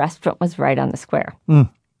 and the restaurant was right on the square.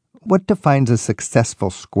 What defines a successful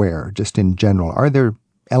square, just in general? Are there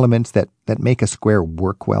elements that make a square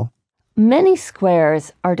work well? Many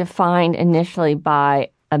squares are defined initially by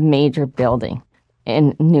a major building.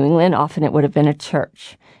 In New England, often it would have been a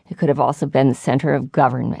church. It could have also been the center of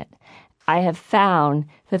government. I have found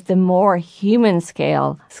that the more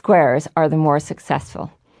human-scale squares are the more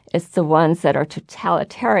successful. It's the ones that are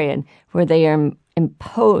totalitarian, where they are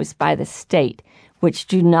imposed by the state, which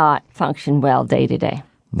do not function well day to day.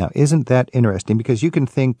 Now, isn't that interesting? Because you can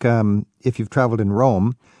think, if you've traveled in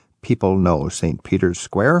Rome, people know St. Peter's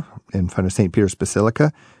Square in front of St. Peter's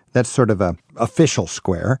Basilica. That's sort of a official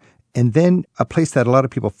square. And then a place that a lot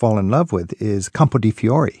of people fall in love with is Campo di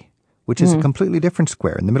Fiori, which is a completely different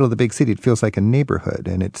square. In the middle of the big city, it feels like a neighborhood,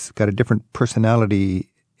 and it's got a different personality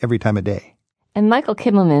every time of day. And Michael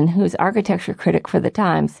Kimmelman, who's architecture critic for The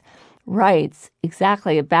Times, writes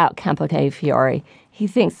exactly about Campo dei Fiori. He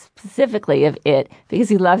thinks specifically of it because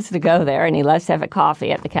he loves to go there, and he loves to have a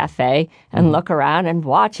coffee at the cafe and look around and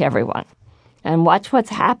watch everyone and watch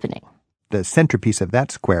what's happening. The centerpiece of that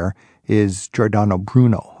square is Giordano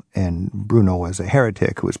Bruno. And Bruno was a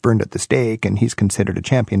heretic who was burned at the stake, and he's considered a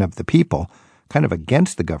champion of the people, kind of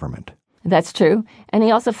against the government. That's true. And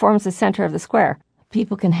he also forms the center of the square.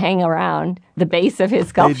 People can hang around the base of his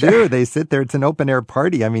sculpture. They do. They sit there. It's an open-air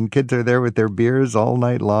party. I mean, kids are there with their beers all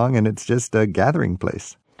night long, and it's just a gathering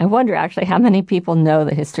place. I wonder, actually, how many people know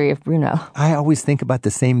the history of Bruno. I always think about the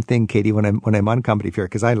same thing, Katie, when I'm on Campo di Fiori,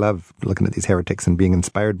 because I love looking at these heretics and being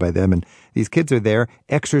inspired by them. And these kids are there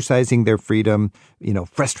exercising their freedom,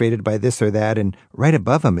 frustrated by this or that. And right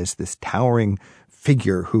above them is this towering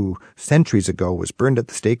figure who centuries ago was burned at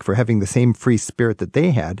the stake for having the same free spirit that they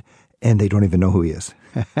had, and they don't even know who he is.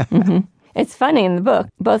 It's funny in the book,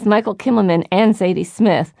 both Michael Kimmelman and Zadie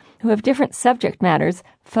Smith, who have different subject matters,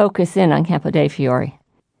 focus in on Campo dei Fiori.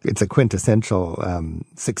 It's a quintessential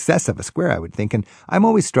success of a square, I would think. And I'm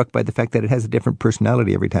always struck by the fact that it has a different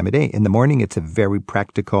personality every time of day. In the morning, it's a very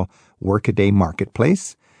practical workaday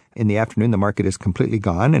marketplace. In the afternoon, the market is completely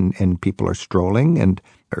gone and people are strolling. And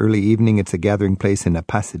early evening, it's a gathering place in a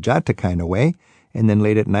passeggiata kind of way. And then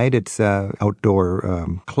late at night, it's an outdoor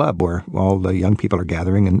club where all the young people are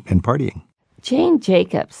gathering and partying. Jane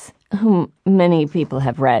Jacobs, whom many people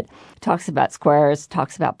have read, talks about squares,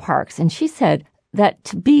 talks about parks. And she said that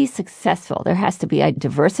to be successful, there has to be a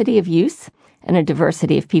diversity of use and a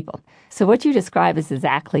diversity of people. So what you describe is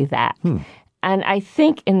exactly that. And I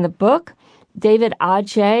think in the book, David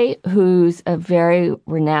Adjaye, who's a very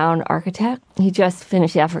renowned architect, he just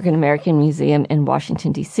finished the African American Museum in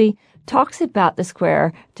Washington, D.C., talks about the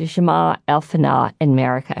square de Jemaa el Fna in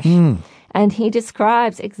Marrakesh. And he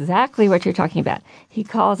describes exactly what you're talking about. He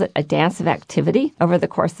calls it a dance of activity over the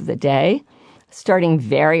course of the day, starting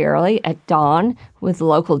very early at dawn with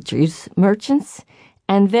local juice merchants,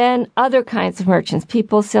 and then other kinds of merchants,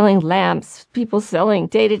 people selling lamps, people selling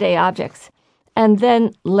day-to-day objects. And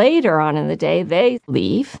then later on in the day, they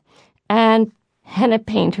leave, and henna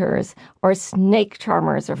painters or snake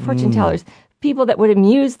charmers or fortune tellers, people that would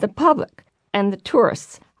amuse the public and the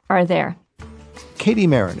tourists, are there. Katie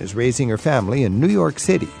Marin is raising her family in New York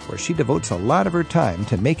City, where she devotes a lot of her time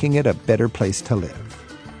to making it a better place to live.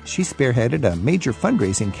 She spearheaded a major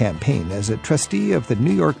fundraising campaign as a trustee of the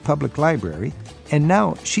New York Public Library, and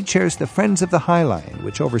now she chairs the Friends of the High Line,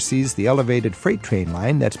 which oversees the elevated freight train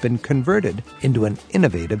line that's been converted into an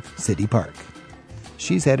innovative city park.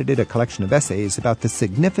 She's edited a collection of essays about the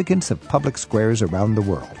significance of public squares around the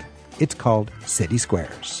world. It's called City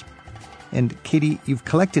Squares. And Katie, you've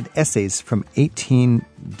collected essays from 18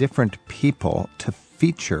 different people to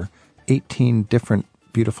feature 18 different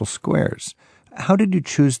beautiful squares. How did you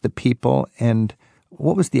choose the people, and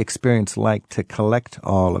what was the experience like to collect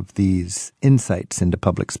all of these insights into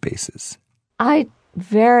public spaces? I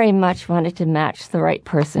very much wanted to match the right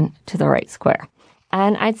person to the right square.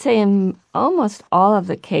 And I'd say in almost all of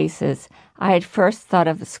the cases, I had first thought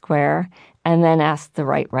of the square and then asked the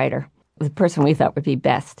right writer, the person we thought would be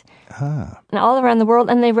best. And all around the world,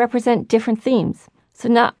 and they represent different themes. So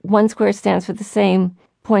not one square stands for the same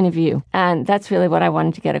point of view. And that's really what I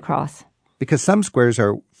wanted to get across. Because some squares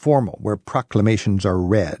are formal, where proclamations are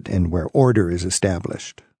read and where order is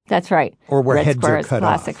established. That's right. Or where Red heads Square are is cut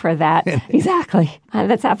classic off. for that. Exactly.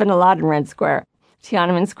 That's happened a lot in Red Square.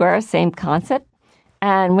 Tiananmen Square, same concept.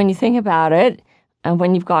 And when you think about it, and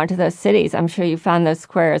when you've gone to those cities, I'm sure you found those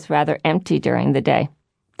squares rather empty during the day.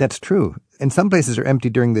 That's true. And some places are empty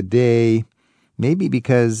during the day, maybe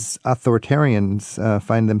because authoritarians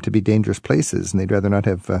find them to be dangerous places, and they'd rather not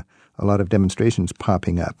have a lot of demonstrations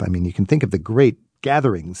popping up. I mean, you can think of the great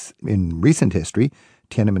gatherings in recent history,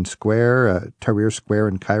 Tiananmen Square, Tahrir Square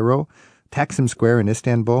in Cairo, Taksim Square in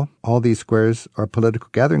Istanbul. All these squares are political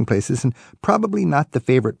gathering places and probably not the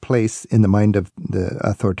favorite place in the mind of the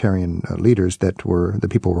authoritarian leaders that were the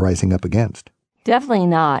people were rising up against. Definitely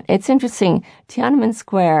not. It's interesting. Tiananmen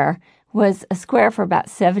Square was a square for about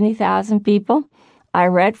 70,000 people. I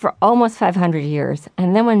read for almost 500 years.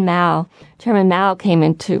 And then when Chairman Mao came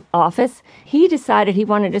into office, he decided he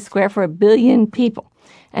wanted a square for 1 billion people.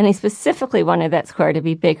 And he specifically wanted that square to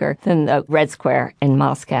be bigger than the Red Square in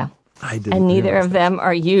Moscow. And neither of them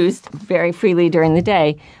are used very freely during the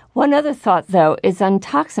day. One other thought, though, is on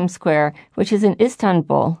Taksim Square, which is in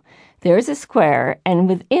Istanbul. There is a square, and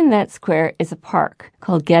within that square is a park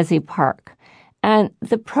called Gezi Park. And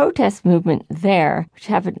the protest movement there, which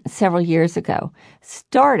happened several years ago,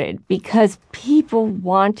 started because people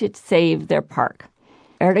wanted to save their park.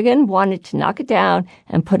 Erdogan wanted to knock it down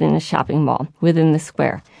and put in a shopping mall within the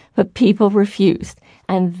square, but people refused.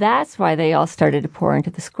 And that's why they all started to pour into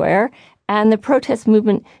the square. And the protest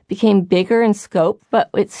movement became bigger in scope, but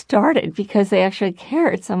it started because they actually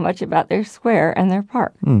cared so much about their square and their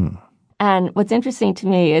park. And what's interesting to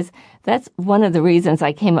me is that's one of the reasons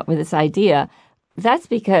I came up with this idea. That's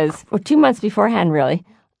because, 2 months beforehand, really,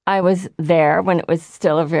 I was there when it was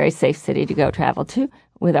still a very safe city to go travel to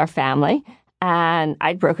with our family. And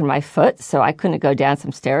I'd broken my foot, so I couldn't go down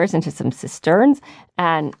some stairs into some cisterns,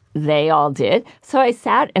 and they all did. So I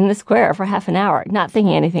sat in the square for half an hour, not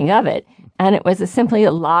thinking anything of it. And it was simply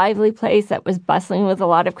a lively place that was bustling with a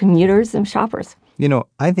lot of commuters and shoppers. You know,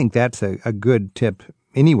 I think that's a good tip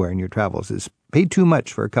anywhere in your travels is pay too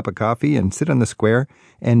much for a cup of coffee and sit on the square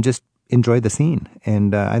and just enjoy the scene.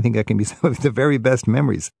 And I think that can be some of the very best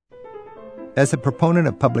memories. As a proponent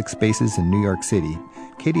of public spaces in New York City,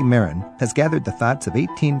 Katie Marin has gathered the thoughts of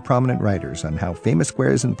 18 prominent writers on how famous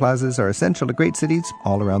squares and plazas are essential to great cities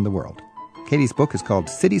all around the world. Katie's book is called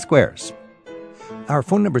City Squares. Our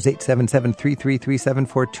phone number is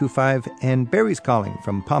 877-333-7425, and Barry's calling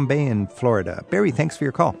from Palm Bay in Florida. Barry, thanks for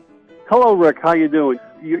your call. Hello, Rick. How you doing?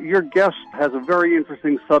 Your guest has a very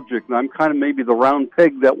interesting subject, and I'm kind of maybe the round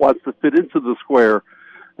peg that wants to fit into the square.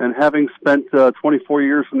 And having spent 24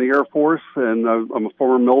 years in the Air Force, and I'm a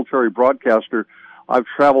former military broadcaster, I've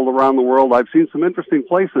traveled around the world. I've seen some interesting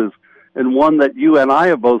places, and one that you and I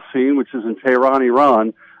have both seen, which is in Tehran,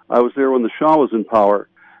 Iran. I was there when the Shah was in power,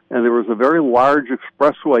 and there was a very large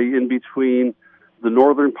expressway in between the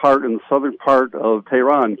northern part and the southern part of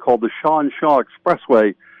Tehran called the Shah and Shah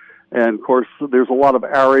Expressway. And, of course, there's a lot of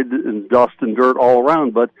arid and dust and dirt all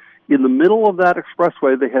around, but in the middle of that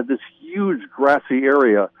expressway, they had this huge grassy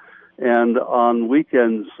area, and on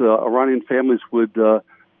weekends, Iranian families would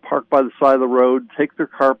park by the side of the road, take their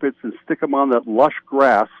carpets, and stick them on that lush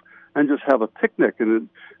grass, and just have a picnic, and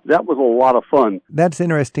that was a lot of fun. That's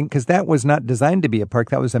interesting, because that was not designed to be a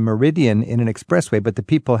park. That was a meridian in an expressway, but the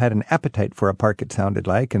people had an appetite for a park, it sounded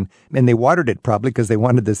like, and they watered it probably because they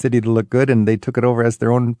wanted the city to look good, and they took it over as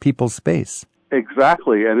their own people's space.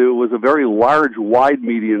 Exactly, and it was a very large, wide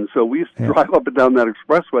median, so we used to drive up and down that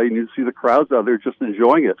expressway, and you'd see the crowds out there just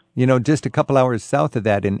enjoying it. You know, just a couple hours south of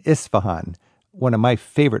that in Isfahan, one of my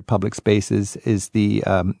favorite public spaces is the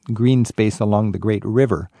green space along the Great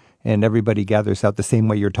River, and everybody gathers out the same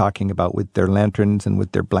way you're talking about with their lanterns and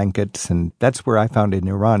with their blankets, and that's where I found in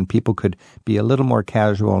Iran people could be a little more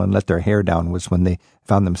casual and let their hair down was when they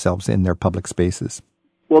found themselves in their public spaces.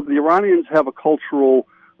 Well, the Iranians have a cultural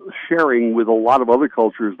sharing with a lot of other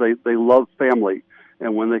cultures. They love family,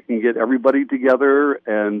 and when they can get everybody together,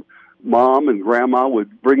 and mom and grandma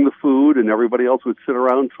would bring the food and everybody else would sit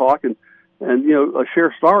around talk and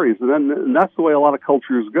share stories, and that's the way a lot of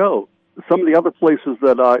cultures go. Some of the other places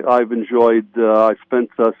that I've enjoyed, I spent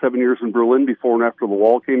 7 years in Berlin before and after the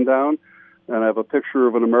wall came down, and I have a picture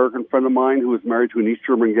of an American friend of mine who was married to an East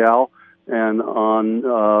German gal, and on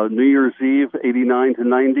New Year's Eve, 89 to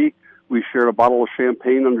 90, we shared a bottle of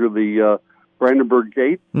champagne under the Brandenburg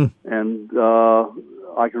Gate, and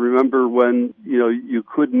I can remember when you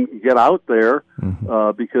couldn't get out there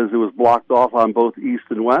because it was blocked off on both east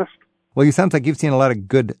and west. Well, you sound like you've seen a lot of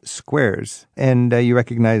good squares, and you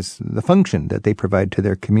recognize the function that they provide to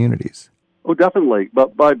their communities. Oh, definitely.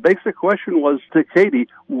 But my basic question was to Katie,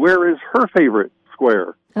 where is her favorite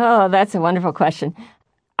square? Oh, that's a wonderful question.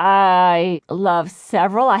 I love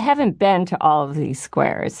several. I haven't been to all of these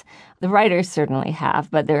squares. The writers certainly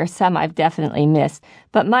have, but there are some I've definitely missed.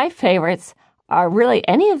 But my favorites are really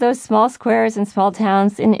any of those small squares in small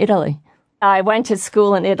towns in Italy. I went to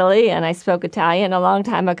school in Italy and I spoke Italian a long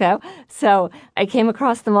time ago. So I came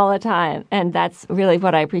across them all the time. And that's really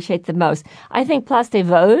what I appreciate the most. I think Place des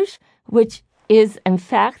Vosges, which is in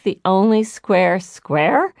fact the only square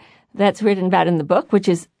that's written about in the book, which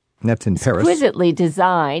is that's in Paris. Exquisitely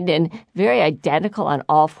designed and very identical on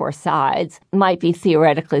all four sides, might be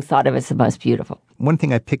theoretically thought of as the most beautiful. One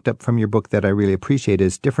thing I picked up from your book that I really appreciate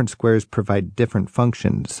is different squares provide different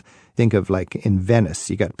functions. Think of like in Venice,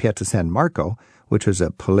 you got Piazza San Marco, which was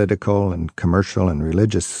a political and commercial and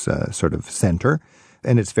religious sort of center,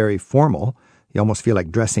 and it's very formal. You almost feel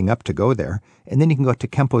like dressing up to go there. And then you can go to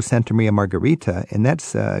Campo Santa Maria Margherita, and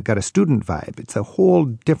that's got a student vibe. It's a whole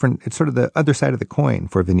different, it's sort of the other side of the coin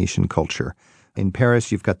for Venetian culture. In Paris,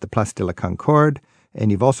 you've got the Place de la Concorde,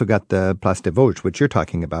 and you've also got the Place des Vosges, which you're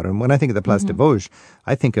talking about. And when I think of the Place des Vosges,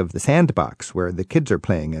 I think of the sandbox where the kids are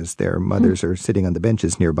playing as their mothers are sitting on the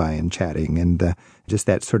benches nearby and chatting, and just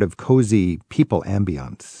that sort of cozy people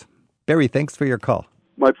ambiance. Barry, thanks for your call.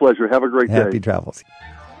 My pleasure. Have a great day. Happy travels.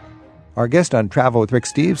 Our guest on Travel with Rick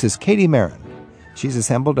Steves is Katie Marin. She's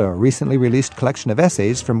assembled a recently released collection of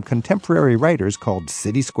essays from contemporary writers called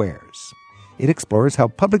City Squares. It explores how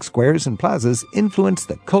public squares and plazas influence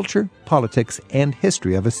the culture, politics, and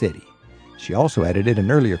history of a city. She also edited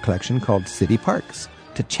an earlier collection called City Parks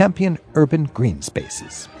to champion urban green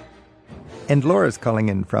spaces. And Laura's calling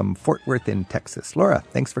in from Fort Worth in Texas. Laura,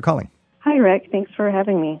 thanks for calling. Hi, Rick. Thanks for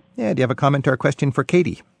having me. Yeah, do you have a comment or a question for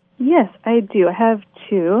Katie? Yes, I do. I have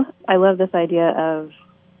two. I love this idea of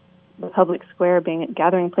the public square being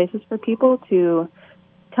gathering places for people to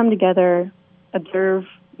come together, observe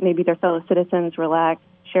maybe their fellow citizens, relax,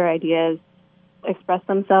 share ideas, express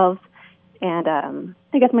themselves. And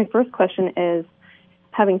I guess my first question is,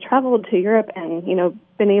 having traveled to Europe and,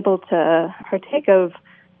 been able to partake of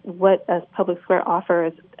what a public square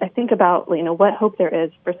offers, I think about, what hope there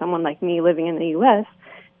is for someone like me living in the U.S.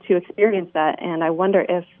 to experience that. And I wonder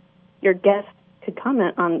if your guest could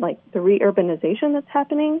comment on, the reurbanization that's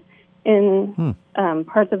happening in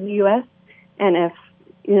parts of the U.S. and if,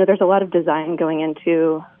 there's a lot of design going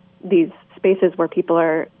into these spaces where people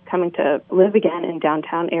are coming to live again in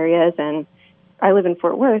downtown areas. And I live in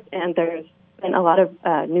Fort Worth, and there's been a lot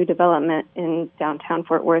of new development in downtown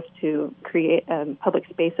Fort Worth to create public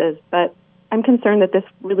spaces. But I'm concerned that this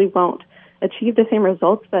really won't achieve the same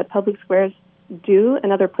results that public squares do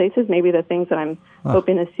in other places, maybe the things that I'm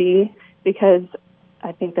hoping to see, because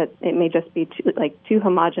I think that it may just be too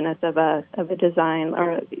homogenous of a design,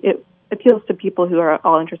 or it appeals to people who are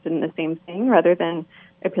all interested in the same thing rather than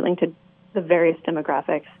appealing to the various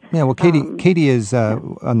demographics. Yeah, well, Katie is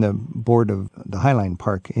on the board of the Highline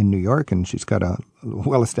Park in New York, and she's got a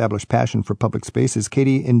well-established passion for public spaces.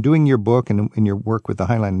 Katie, in doing your book and in your work with the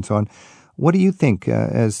Highline and so on, what do you think,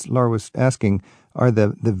 as Laura was asking, are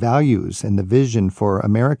the values and the vision for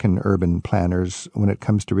American urban planners when it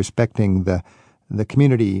comes to respecting the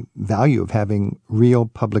community value of having real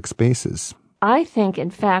public spaces? I think,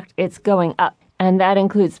 in fact, it's going up, and that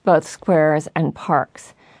includes both squares and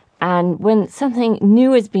parks. And when something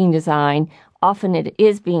new is being designed, often it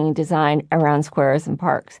is being designed around squares and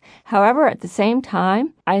parks. However, at the same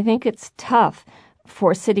time, I think it's tough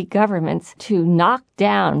for city governments to knock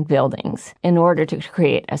down buildings in order to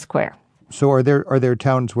create a square. So are there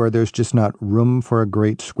towns where there's just not room for a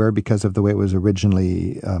great square because of the way it was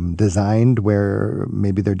originally designed, where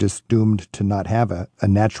maybe they're just doomed to not have a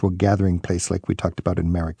natural gathering place like we talked about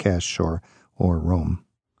in Marrakesh or Rome?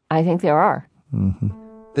 I think there are. Mm-hmm.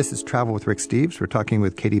 This is Travel with Rick Steves. We're talking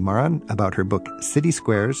with Katie Marin about her book, City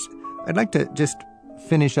Squares. I'd like to just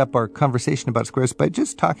finish up our conversation about squares by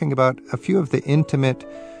just talking about a few of the intimate,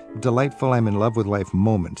 delightful, I'm in love with life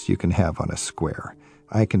moments you can have on a square.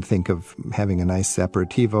 I can think of having a nice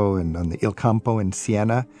aperitivo on the Il Campo in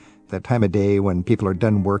Siena, that time of day when people are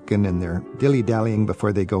done working and they're dilly-dallying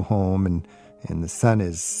before they go home, and the sun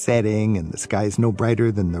is setting and the sky is no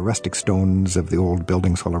brighter than the rustic stones of the old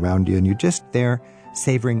buildings all around you, and you're just there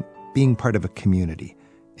savoring being part of a community.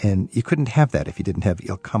 And you couldn't have that if you didn't have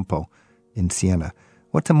Il Campo in Siena.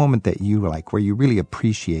 What's a moment that you like where you really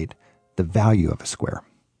appreciate the value of a square?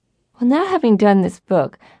 Well, now having done this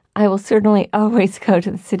book, I will certainly always go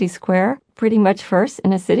to the city square, pretty much first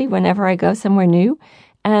in a city whenever I go somewhere new.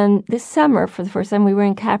 And this summer, for the first time, we were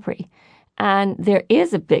in Capri. And there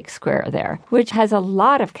is a big square there, which has a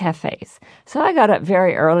lot of cafes. So I got up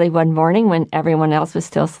very early one morning when everyone else was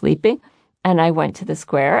still sleeping. And I went to the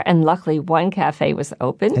square, and luckily one cafe was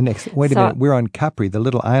open. And wait a minute, we're on Capri, the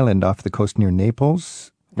little island off the coast near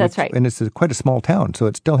Naples. That's right. And it's quite a small town, so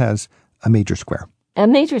it still has a major square. a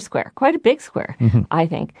major square, quite a big square, I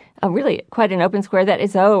think. Really quite an open square that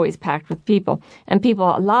is always packed with people. And a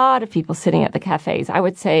lot of people sitting at the cafes. I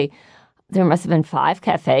would say there must have been 5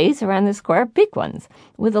 cafes around the square, big ones,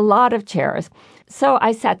 with a lot of chairs. So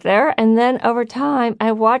I sat there, and then over time,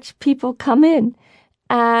 I watched people come in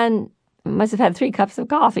and must have had 3 cups of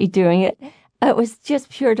coffee doing it. It was just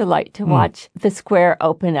pure delight to watch the square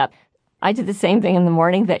open up. I did the same thing in the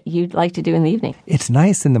morning that you'd like to do in the evening. It's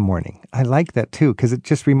nice in the morning. I like that too, because it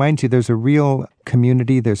just reminds you there's a real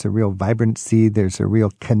community, there's a real vibrancy, there's a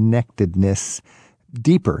real connectedness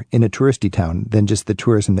deeper in a touristy town than just the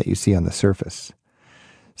tourism that you see on the surface.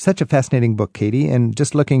 Such a fascinating book, Katie, and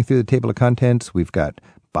just looking through the table of contents, we've got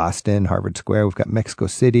Boston, Harvard Square, we've got Mexico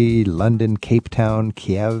City, London, Cape Town,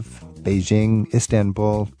 Kiev, Beijing,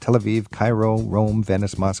 Istanbul, Tel Aviv, Cairo, Rome,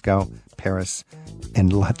 Venice, Moscow, Paris,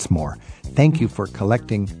 and lots more. Thank you for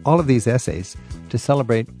collecting all of these essays to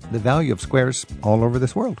celebrate the value of squares all over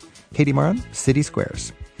this world. Katie Maran, City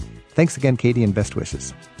Squares. Thanks again, Katie, and best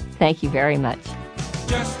wishes. Thank you very much.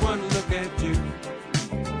 Just one look at you,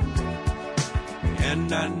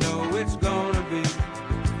 and I know it's gonna be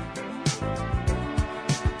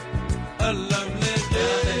a lovely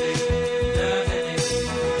day.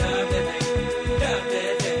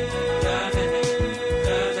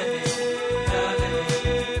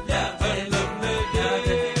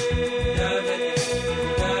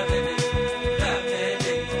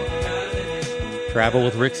 Travel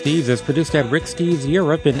with Rick Steves is produced at Rick Steves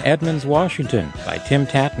Europe in Edmonds, Washington by Tim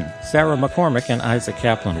Tatton, Sarah McCormick, and Isaac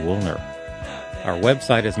Kaplan-Woolner. Our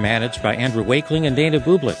website is managed by Andrew Wakeling and Dana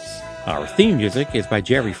Bublitz. Our theme music is by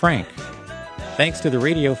Jerry Frank. Thanks to the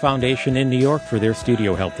Radio Foundation in New York for their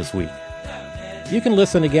studio help this week. You can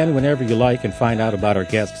listen again whenever you like and find out about our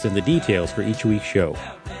guests and the details for each week's show.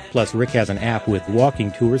 Plus, Rick has an app with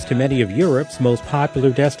walking tours to many of Europe's most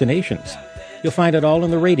popular destinations. You'll find it all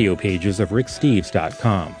on the radio pages of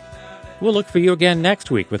ricksteves.com. We'll look for you again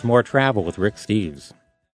next week with more Travel with Rick Steves.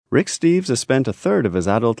 Rick Steves has spent a third of his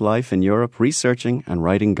adult life in Europe researching and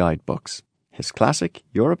writing guidebooks. His classic,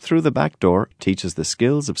 Europe Through the Back Door, teaches the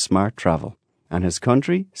skills of smart travel. And his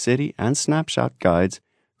country, city, and snapshot guides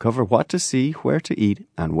cover what to see, where to eat,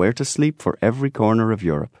 and where to sleep for every corner of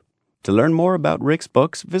Europe. To learn more about Rick's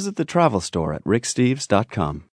books, visit the travel store at ricksteves.com.